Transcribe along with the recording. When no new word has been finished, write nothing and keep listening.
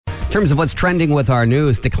In terms of what's trending with our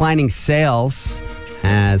news, declining sales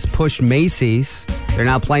has pushed Macy's. They're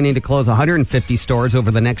now planning to close 150 stores over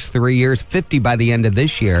the next 3 years, 50 by the end of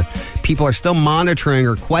this year. People are still monitoring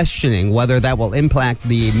or questioning whether that will impact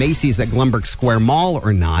the Macy's at Glenbrook Square Mall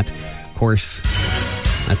or not. Of course,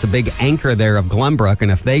 that's a big anchor there of Glenbrook, and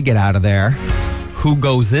if they get out of there, who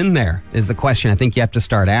goes in there is the question I think you have to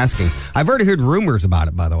start asking. I've already heard rumors about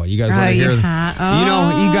it, by the way. You guys want to hear? You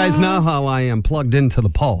guys know how I am plugged into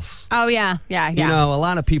the pulse. Oh, yeah. You know, a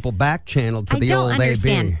lot of people back channel to the old AV. I don't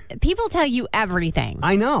understand. People tell you everything.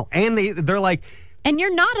 I know. And they're like... And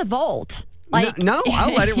you're not a Volt. Like, no,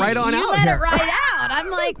 I'll let it right on out. You let it right out.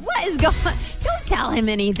 I'm like, what is going on? Don't tell him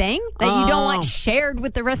anything that you don't want shared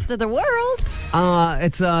with the rest of the world.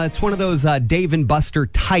 It's one of those Dave and Buster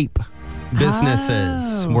type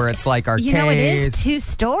businesses where it's like arcades. You know, it is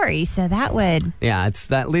 2-story, so that would... Yeah,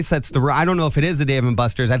 at least that's the... I don't know if it is a Dave &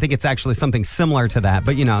 Buster's. I think it's actually something similar to that.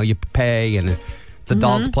 But, you know, you pay and it's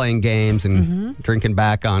adults playing games and drinking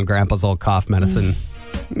back on Grandpa's old cough medicine.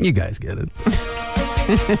 You guys get it.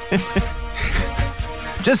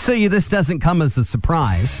 Just so this doesn't come as a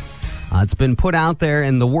surprise, it's been put out there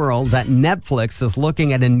in the world that Netflix is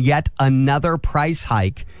looking at yet another price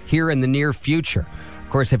hike here in the near future. Of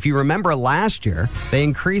course, if you remember last year, they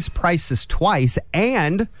increased prices twice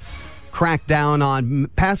and cracked down on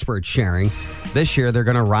password sharing. This year, they're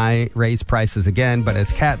going to raise prices again. But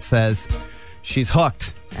as Kat says, she's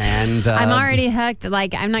hooked. And I'm already hooked.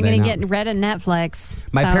 Like, I'm not going to get rid of Netflix.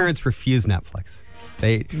 My parents refuse Netflix.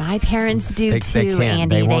 My parents do too,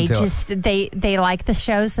 Andy. They like the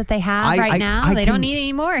shows that they have right now. They don't need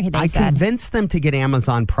any more. I convinced them to get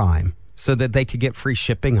Amazon Prime so that they could get free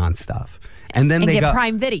shipping on stuff. And then they got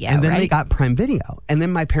Prime Video. And then they got Prime Video. And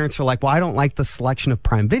then my parents were like, well, I don't like the selection of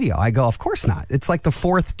Prime Video. I go, of course not. It's like the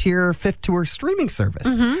 4th tier, 5th tier streaming service.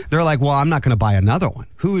 They're like, well, I'm not going to buy another one.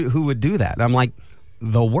 Who would do that? And I'm like,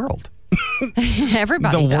 the world.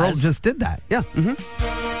 Everybody The world just did that. Yeah.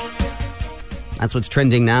 That's what's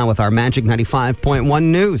trending now with our Magic 95.1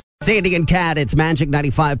 news. It's Andy and Kat. It's Magic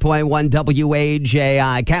 95.1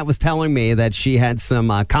 WAJI. Kat was telling me that she had some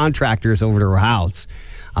contractors over to her house.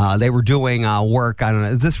 They were doing work. I don't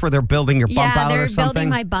know. Is this where they're building your bump out or something? Yeah, they're building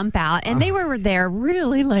my bump out. And they were there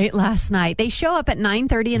really late last night. They show up at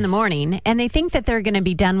 9:30 in the morning, and they think that they're going to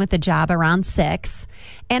be done with the job around 6.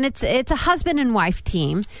 And it's a husband and wife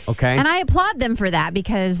team. Okay. And I applaud them for that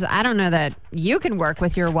because I don't know that you can work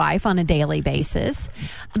with your wife on a daily basis.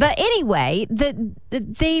 But anyway,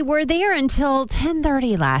 they were there until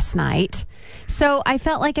 10:30 last night. So I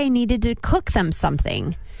felt like I needed to cook them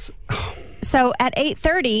something. So at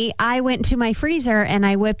 8:30, I went to my freezer and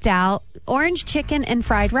I whipped out orange chicken and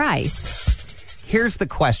fried rice. Here's the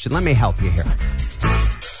question. Let me help you here.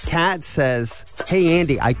 Kat says, hey,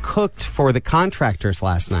 Andy, I cooked for the contractors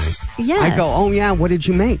last night. Yes. I go, oh, yeah, what did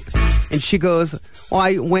you make? And she goes, well,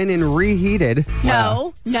 I went and reheated.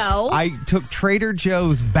 No. I took Trader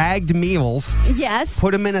Joe's bagged meals. Yes.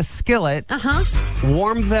 Put them in a skillet.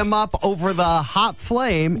 Warmed them up over the hot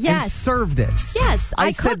flame and served it. Yes,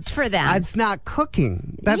 I cooked for them. That's not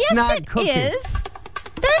cooking. That's yes, not it cooking. is.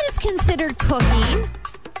 That is considered cooking.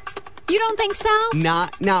 You don't think so? Now,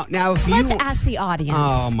 if you... Let's ask the audience.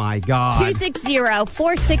 Oh, my God.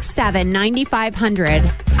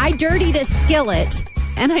 260-467-9500. I dirtied a skillet,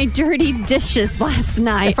 and I dirtied dishes last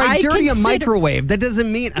night. If I dirty a microwave, that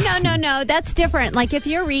doesn't mean... No. That's different. Like, if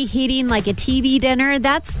you're reheating, like, a TV dinner,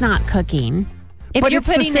 that's not cooking. But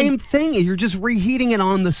it's the same thing. You're just reheating it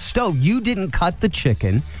on the stove. You didn't cut the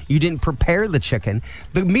chicken. You didn't prepare the chicken.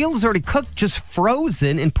 The meal is already cooked, just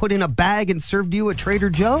frozen and put in a bag and served you at Trader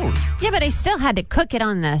Joe's. Yeah, but I still had to cook it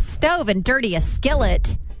on the stove and dirty a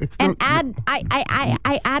skillet.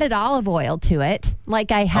 I added olive oil to it.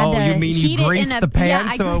 Like I had to heat it in a... the pan? Yeah,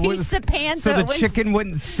 I greased the pan so the chicken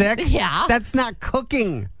wouldn't stick? Yeah. That's not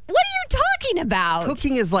cooking. What are you talking about?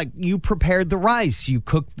 Cooking is like you prepared the rice, you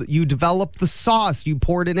cooked, you developed the sauce, you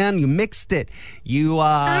poured it in, you mixed it.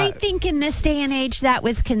 I think in this day and age that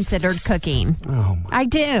was considered cooking. Oh my. I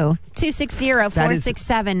do.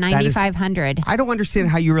 260-467-9500. I don't understand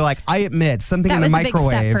how you were like, I admit something in the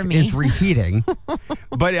microwave is reheating.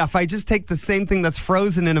 But if I just take the same thing that's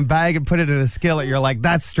frozen in a bag and put it in a skillet, you're like,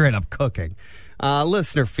 that's straight up cooking.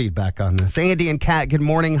 Listener feedback on this. Andy and Kat, good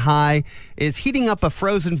morning. Hi. Is heating up a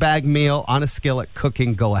frozen bag meal on a skillet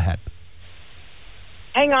cooking? Go ahead.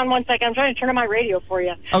 Hang on one second. I'm trying to turn on my radio for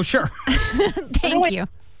you. Oh, sure. Thank you.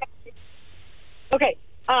 Okay.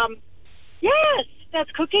 Yes, that's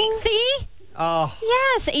cooking. See? Oh.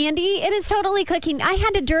 Yes, Andy, it is totally cooking. I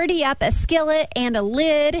had to dirty up a skillet and a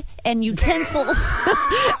lid and utensils. And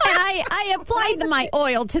I applied my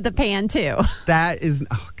oil to the pan, too. That is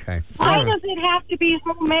okay. Why does it have to be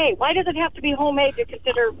homemade? Why does it have to be homemade to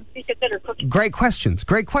be considered cooking? Great questions.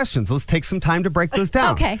 Let's take some time to break those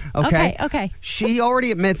down. Okay. She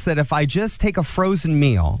already admits that if I just take a frozen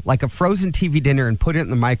meal, like a frozen TV dinner, and put it in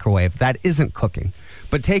the microwave, that isn't cooking.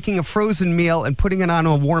 But taking a frozen meal and putting it on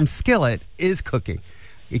a warm skillet is cooking.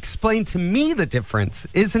 Explain to me the difference.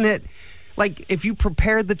 Isn't it like if you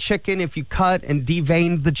prepared the chicken, if you cut and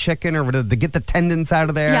deveined the chicken or to get the tendons out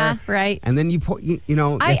of there? Yeah, right. And then you put,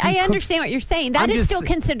 I understand what you're saying. That is still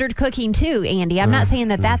considered cooking too, Andy. I'm not saying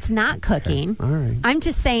that that's not cooking. Okay. All right. I'm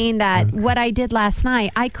just saying that what I did last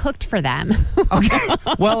night, I cooked for them. Okay.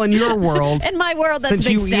 Well, in your world. In my world, that's since a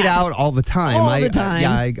big you step. eat out all the time. All the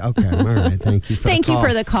time. Okay. All right. Thank you for Thank the you call.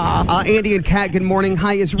 for the call. Andy and Kat, good morning.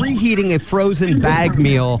 Hi. Is reheating a frozen bag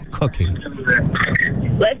meal cooking?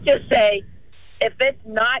 Let's just say, if it's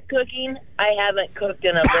not cooking, I haven't cooked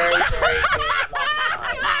in a very, very, very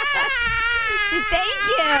long time. See, thank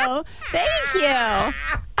you.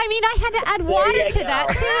 I mean, I had to add water to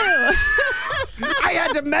that, too. I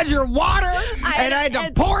had to measure water, and I had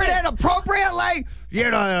to pour it in appropriately. You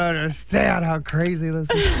don't understand how crazy this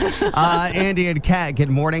is. Andy and Kat,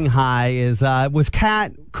 good morning. Hi. Was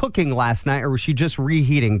Kat cooking last night, or was she just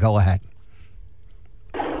reheating? Go ahead.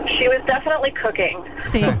 She was definitely cooking.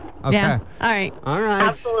 See? Okay. Yeah. All right.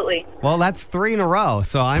 Absolutely. Well, that's 3 in a row,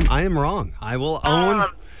 so I am wrong. I will own.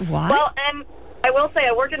 What? Well, I will say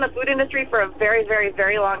I worked in the food industry for a very, very,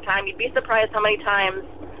 very long time. You'd be surprised how many times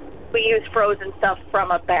we use frozen stuff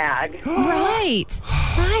from a bag. Right.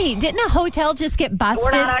 Didn't a hotel just get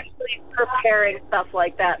busted? We're not actually preparing stuff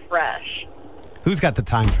like that fresh. Who's got the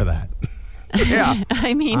time for that? Yeah.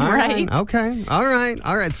 I mean, All right. Okay. All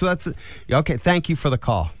right. So that's okay. Thank you for the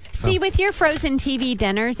call. See, with your frozen TV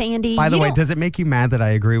dinners, Andy. By the way, does it make you mad that I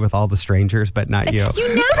agree with all the strangers, but not you? You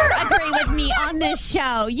never agree with me on this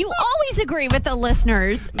show. You always agree with the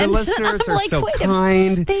listeners. The listeners are so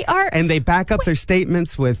kind. They are. And they back up their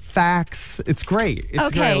statements with facts. It's great.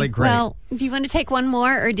 It's really great. Well, do you want to take one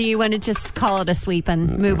more, or do you want to just call it a sweep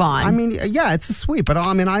and move on? I mean, yeah, it's a sweep, but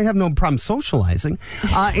I have no problem socializing.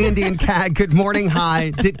 Andy and Kat, good morning.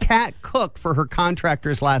 Hi. Did Kat cook for her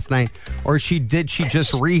contractors last night, or did she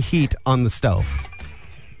just reheat on the stove?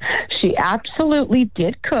 She absolutely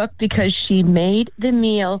did cook because she made the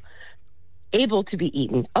meal able to be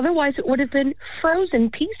eaten. Otherwise, it would have been frozen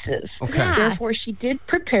pieces. Okay. Yeah. Therefore, she did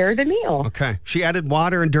prepare the meal. Okay. She added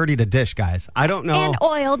water and dirtied a dish, guys. I don't know. And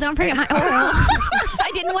oil. Don't forget my oil.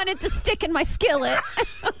 I didn't want it to stick in my skillet.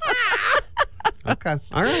 Okay.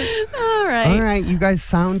 All right. All right. All right. You guys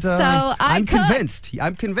sound. I'm cooked. convinced.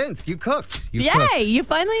 I'm convinced. You cooked. You Yay! cooked. You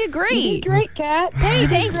finally agree. Great, Kat. Hey,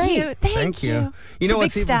 thank Great. you. Thank you. You know it's a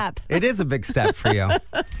what's big step. It is a big step for you.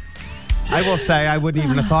 I will say I wouldn't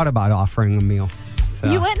even have thought about offering a meal. So.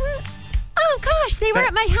 You wouldn't? Oh, gosh. They were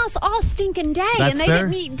at my house all stinking day, That's and they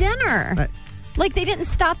didn't eat dinner. Right. Like, they didn't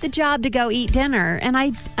stop the job to go eat dinner. And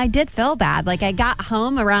I did feel bad. Like, I got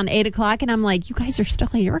home around 8 o'clock, and I'm like, you guys are still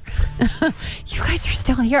here? You guys are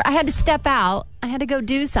still here? I had to step out. I had to go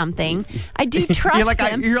do something. I do trust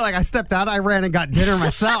them. You're like, I stepped out. I ran and got dinner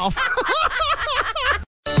myself.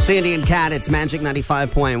 It's Andy and Kat. It's Magic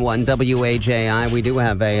 95.1 WAJI. We do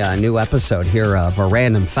have a new episode here of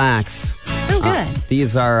Random Facts. Oh, good.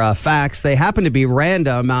 These are facts. They happen to be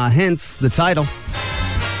random, hence the title.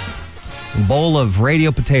 Bowl of radio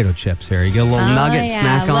potato chips here. You get a little nugget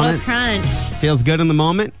snack a on little it. crunch. Feels good in the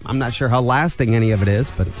moment. I'm not sure how lasting any of it is,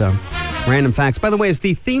 but random facts. By the way, is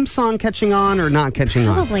the theme song catching on or not catching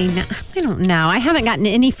on? Probably not. I don't know. I haven't gotten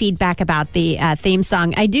any feedback about the theme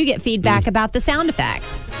song. I do get feedback about the sound effect.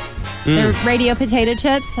 The radio potato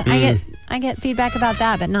chips. I get feedback about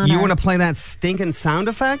that, but not. You want to play that stinking sound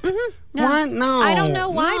effect? Mm-hmm. No. What? No. I don't know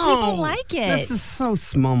why people like it. This is so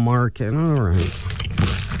small market. All right.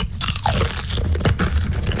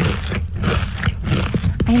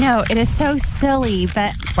 I know, it is so silly,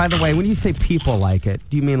 but By the way, when you say people like it,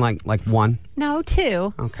 do you mean like one? no,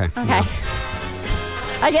 two. Okay. Okay.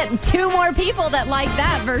 I get 2 more people that like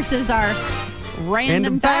that versus our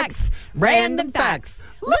random facts. Random facts.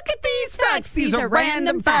 Look at these facts. These are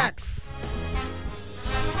random facts.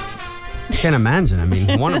 Can't imagine. I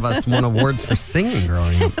mean, one of us won awards for singing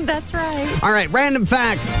growing up. That's right. All right, random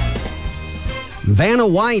facts. Vanna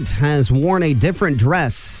White has worn a different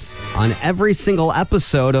dress on every single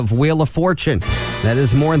episode of Wheel of Fortune. That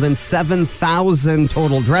is more than 7,000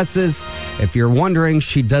 total dresses. If you're wondering,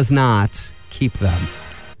 she does not keep them.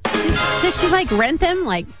 Does Does she like rent them,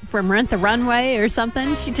 like from Rent the Runway or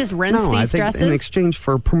something? She just rents No, I these think dresses? in exchange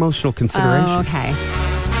for promotional consideration. Oh, okay.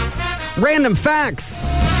 Random facts.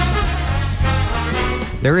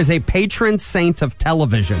 There is a patron saint of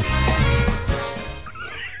television.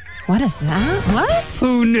 What is that? What?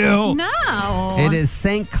 Who knew? No. It is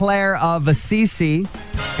Saint Clare of Assisi,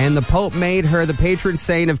 and the Pope made her the patron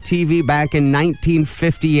saint of TV back in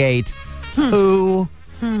 1958. Who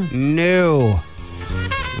knew?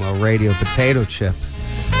 Well, radio potato chip.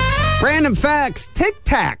 Random facts. Tic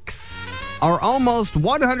Tacs are almost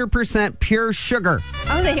 100% pure sugar.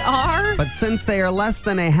 Oh, they are? But since they are less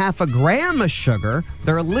than a half a gram of sugar,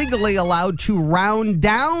 they're legally allowed to round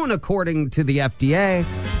down according to the FDA.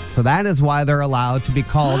 So that is why they're allowed to be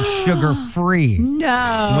called sugar-free.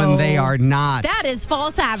 No. When they are not. That is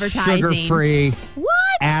false advertising. Sugar-free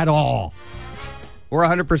What? at all. We're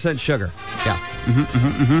 100% sugar. Yeah.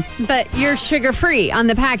 But you're sugar-free on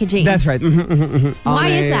the packaging. That's right. Why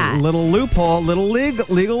is that? Little loophole, little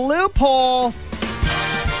legal loophole.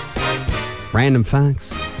 Random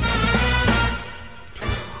facts.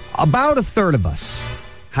 About a third of us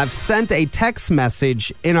have sent a text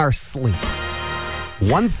message in our sleep.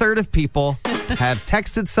 1/3 of people have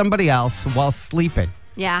texted somebody else while sleeping.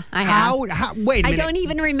 Yeah, I have. How wait a I minute. don't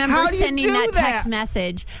even remember How do you sending do that text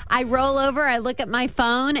message. I roll over, I look at my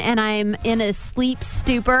phone, and I'm in a sleep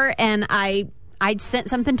stupor, and I sent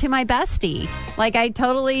something to my bestie. Like, I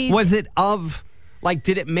totally... Was it of, like,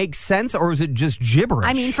 did it make sense, or was it just gibberish?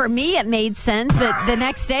 I mean, for me, it made sense, but the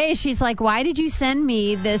next day, she's like, why did you send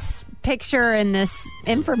me this picture and this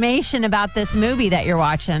information about this movie that you're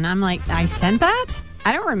watching? I'm like, I sent that?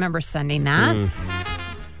 I don't remember sending that.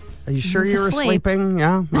 Are you sure was you were asleep. sleeping?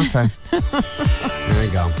 Yeah? Okay. There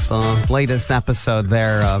you go. The latest episode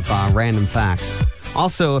there of Random Facts.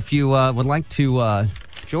 Also, if you would like to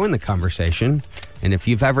join the conversation, and if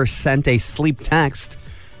you've ever sent a sleep text,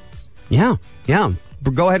 yeah, go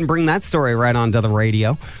ahead and bring that story right onto the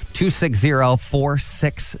radio.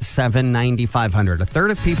 260-467-9500. A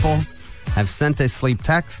third of people have sent a sleep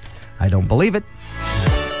text. I don't believe it.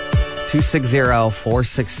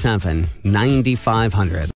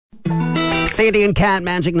 260-467-9500. Sandy and Cat,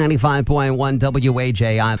 Magic 95.1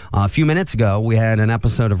 WAJI. A few minutes ago, we had an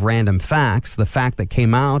episode of Random Facts. The fact that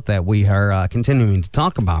came out that we are continuing to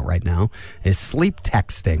talk about right now is sleep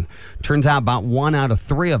texting. Turns out about 1 out of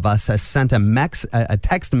 3 of us have sent a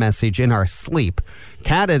text message in our sleep.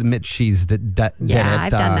 Cat admits she's did it. Yeah,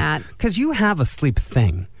 I've done that. Because you have a sleep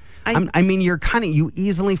thing. I mean, you're you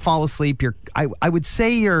easily fall asleep. I would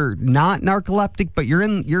say you're not narcoleptic, but you're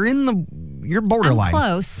borderline.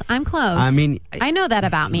 I'm close. I mean, I know that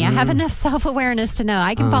about me. I have enough self-awareness to know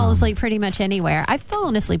I can fall asleep pretty much anywhere. I've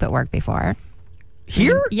fallen asleep at work before.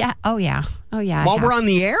 Here? Yeah. Oh, yeah. While we're on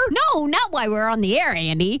the air? No, not while we're on the air,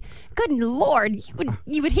 Andy. Good Lord,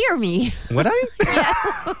 you would hear me. Would I? Yeah.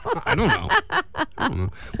 I don't know.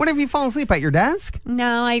 What if you fall asleep at your desk?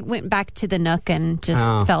 No, I went back to the nook and just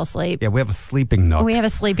fell asleep. Yeah, we have a sleeping nook. We have a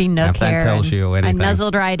sleeping nook if that here. tells you anything. I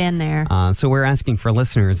nuzzled right in there. So we're asking for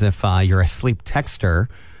listeners if you're a sleep texter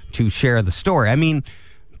to share the story. I mean,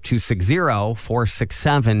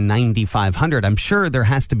 260-467-9500. I'm sure there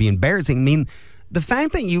has to be embarrassing. I mean, the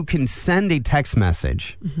fact that you can send a text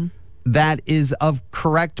message that is of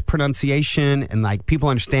correct pronunciation and like people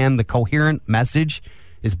understand the coherent message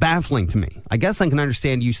is baffling to me. I guess I can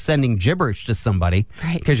understand you sending gibberish to somebody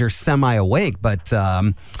because you're semi-awake, but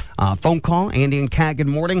phone call, Andy and Kat, good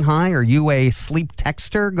morning. Hi, are you a sleep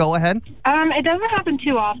texter? Go ahead. It doesn't happen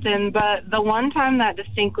too often, but the one time that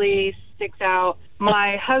distinctly sticks out,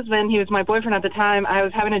 my husband, he was my boyfriend at the time, I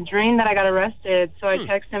was having a dream that I got arrested, so I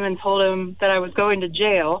texted him and told him that I was going to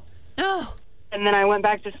jail. Oh. And then I went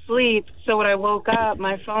back to sleep, so when I woke up,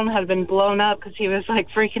 my phone had been blown up because he was, like,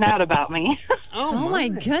 freaking out about me. Oh my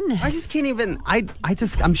goodness. I just can't even,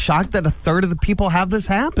 I'm shocked that a third of the people have this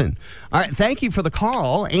happen. All right, thank you for the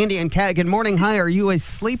call. Andy and Kat, good morning. Hi, are you a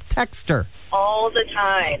sleep texter? All the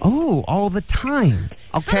time. Oh, all the time.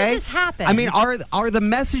 Okay. How does this happen? I mean, are the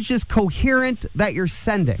messages coherent that you're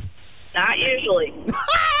sending? Not usually.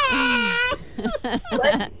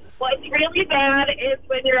 What's really bad is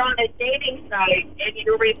when you're on a dating site and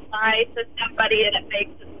you reply to somebody and it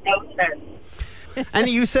makes no sense. And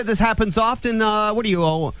you said this happens often. What do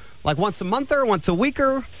you, like once a month or once a week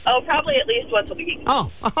or? Oh, probably at least once a week.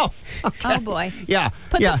 Oh, okay. Oh, boy. Yeah.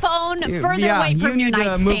 Put the phone further away from your you need to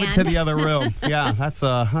nightstand. move it to the other room. Yeah, that's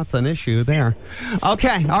an issue there.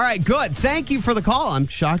 Okay, all right, good. Thank you for the call. I'm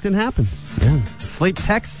shocked it happens. Yeah. Sleep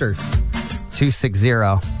texters.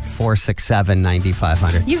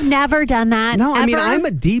 260-467-9500. You've never done that? No, I mean, ever? I'm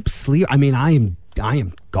a deep sleeper. I mean, I am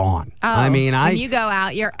gone. Oh, I mean, when you go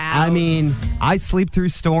out, you're out. I mean, I sleep through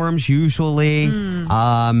storms usually.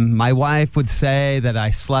 My wife would say that I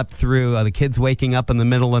slept through the kids waking up in the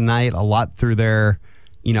middle of the night a lot through their,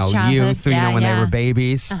 Childhood. youth, Yeah, when they yeah. were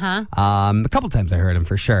babies. Uh-huh. A couple times I heard him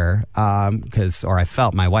for sure, or I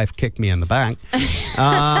felt my wife kicked me in the back.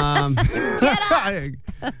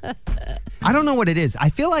 I don't know what it is. I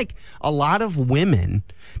feel like a lot of women,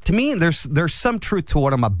 to me, there's some truth to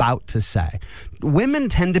what I'm about to say. Women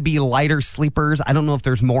tend to be lighter sleepers. I don't know if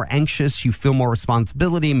there's more anxious, you feel more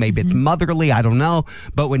responsibility. Maybe it's motherly. I don't know.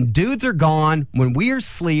 But when dudes are gone, when we are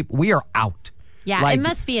asleep, we are out. Yeah, it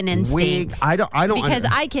must be an instinct. I don't because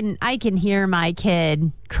I can hear my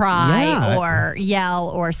kid cry or yell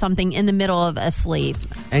or something in the middle of a sleep.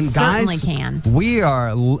 And certainly guys, can.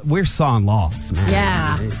 we're sawing logs, man.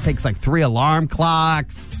 Yeah. It takes like 3 alarm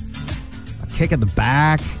clocks, a kick in the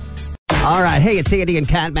back. All right, hey, it's Andy and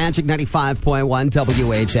Cat, Magic 95.1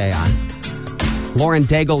 WHAI. Lauren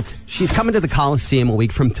Daigle, she's coming to the Coliseum a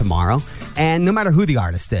week from tomorrow. And no matter who the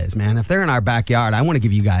artist is, man, if they're in our backyard, I want to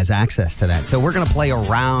give you guys access to that. So we're going to play a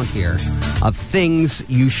round here of things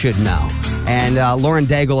you should know. And Lauren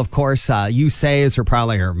Daigle, of course, You Say is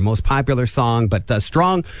probably her most popular song, but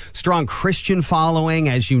strong Christian following,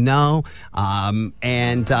 as you know,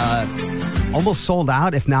 and almost sold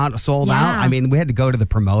out, if not sold out. I mean, we had to go to the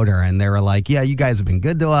promoter, and they were like, yeah, you guys have been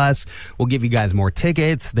good to us. We'll give you guys more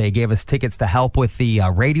tickets. They gave us tickets to help with the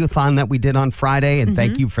radiothon that we did on Friday, and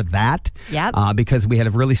thank you for that. Yep. Because we had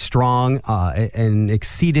a really strong and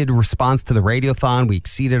exceeded response to the radiothon. We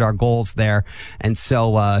exceeded our goals there. And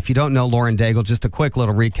so if you don't know Lauren Daigle, just a quick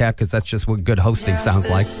little recap, because that's just what good hosting sounds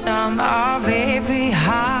like. Some of every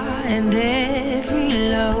high and every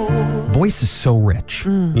low. Voice is so rich,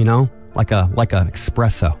 like a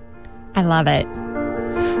espresso. I love it.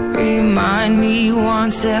 Remind me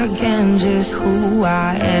once again just who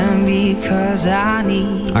I am, because I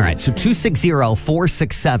need. All right, so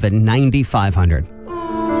 260-467-9500.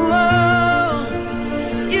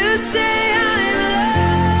 You say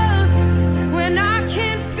I'm loved when I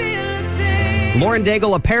can't feel a thing. Lauren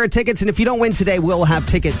Daigle, a pair of tickets, and if you don't win today, we'll have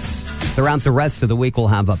tickets throughout the rest of the week. We'll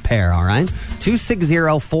have a pair, all right?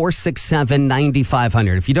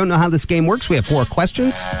 260-467-9500. If you don't know how this game works, we have 4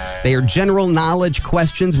 questions. They are general knowledge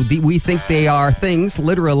questions. We think they are things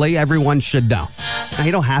literally everyone should know. Now,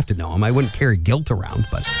 you don't have to know them. I wouldn't carry guilt around,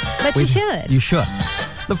 but you should. You should.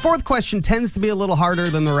 The 4th question tends to be a little harder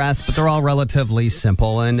than the rest, but they're all relatively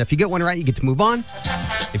simple. And if you get one right, you get to move on.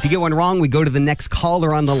 If you get one wrong, we go to the next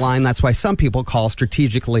caller on the line. That's why some people call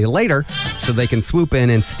strategically later, so they can swoop in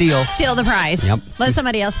and steal the prize. Yep. Let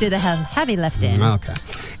somebody else do the heavy lifting. Okay.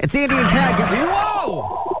 It's Andy and Cat.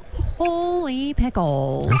 Whoa! Holy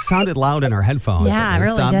pickles. It sounded loud in our headphones. Yeah, it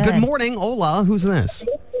really did. Good morning. Hola. Who's this?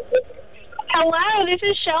 Hello, this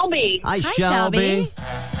is Shelby. Hi, Shelby.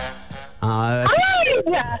 Hi.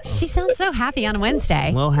 She sounds so happy on Wednesday.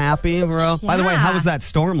 A little happy, bro. By the way, how was that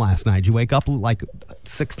storm last night? Did you wake up like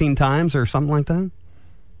 16 times or something like that?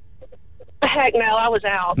 Heck no, I was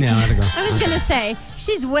out. Yeah, I had to go. I was going to say,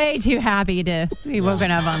 she's way too happy to be woken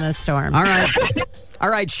up on this storm. All right. All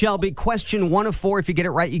right, Shelby. Question 1 of 4. If you get it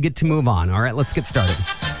right, you get to move on. All right, let's get started.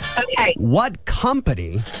 Okay. What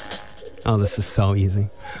company, oh, this is so easy,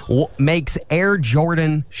 makes Air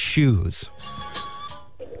Jordan shoes?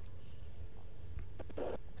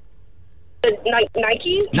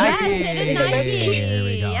 Nike? Yes, it is Nike. There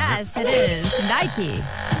we go. Yes, it is Nike.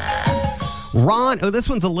 Ron, this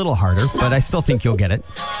one's a little harder, but I still think you'll get it.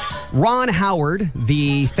 Ron Howard,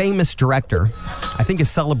 the famous director, I think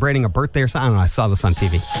is celebrating a birthday or something. I don't know. I saw this on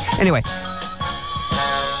TV. Anyway,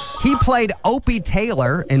 he played Opie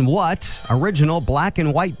Taylor in what original black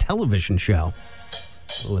and white television show?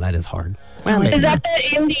 Oh, that is hard. Well, Is that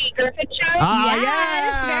the Andy Griffith show?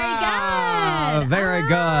 Yes, very good. Very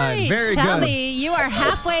good. All right, Very Shelby, good. you are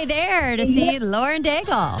halfway there to see Lauren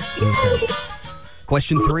Daigle. Okay.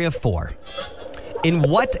 Question 3 of 4. In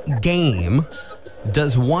what game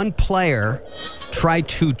does one player try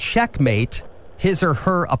to checkmate his or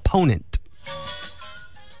her opponent?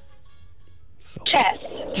 Chess.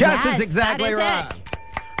 Chess Yes, is exactly that is right. it.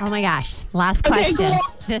 Oh my gosh. Last question.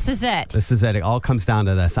 This is it. This is it. It all comes down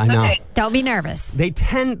to this. I know. Okay. Don't be nervous.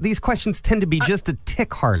 These questions tend to be just a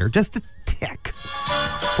tick harder. Just a tick.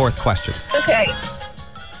 4th question. Okay.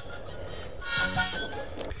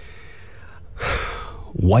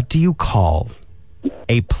 What do you call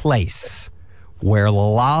a place where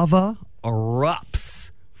lava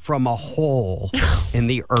erupts from a hole in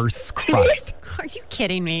the Earth's crust? Are you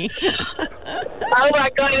kidding me? Oh my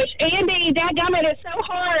gosh, Andy, dadgummit, it's so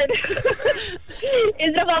hard. Is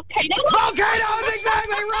it a volcano? Volcano is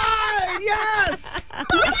exactly right. Yes.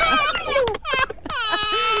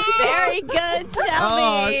 Very good,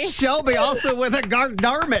 Shelby. Shelby also with a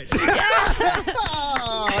Gardarmit.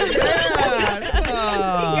 Oh, yes.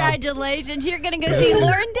 Congratulations. You're going to go see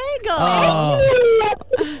Lauren Daigle. Oh,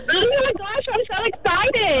 Oh my gosh, I'm so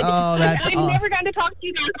excited. Oh, that's I've awesome. never gotten to talk to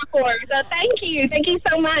you guys before, so thank you. Thank you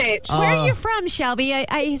so much. Where are you from, Shelby?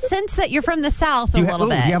 I sense that you're from the South a you little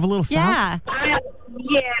bit. Do you have a little South? Yeah.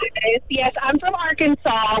 Yes, I'm from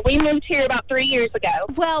Arkansas. We moved here about 3 years ago.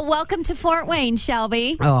 Well, welcome to Fort Wayne,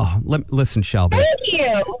 Shelby. Oh, listen, Shelby. Thank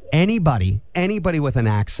you. Anybody with an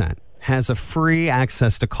accent has a free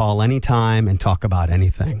access to call anytime and talk about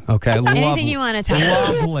anything. Okay, Anything you want to talk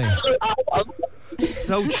about. Lovely, Awesome.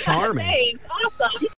 so charming. Thanks. Awesome.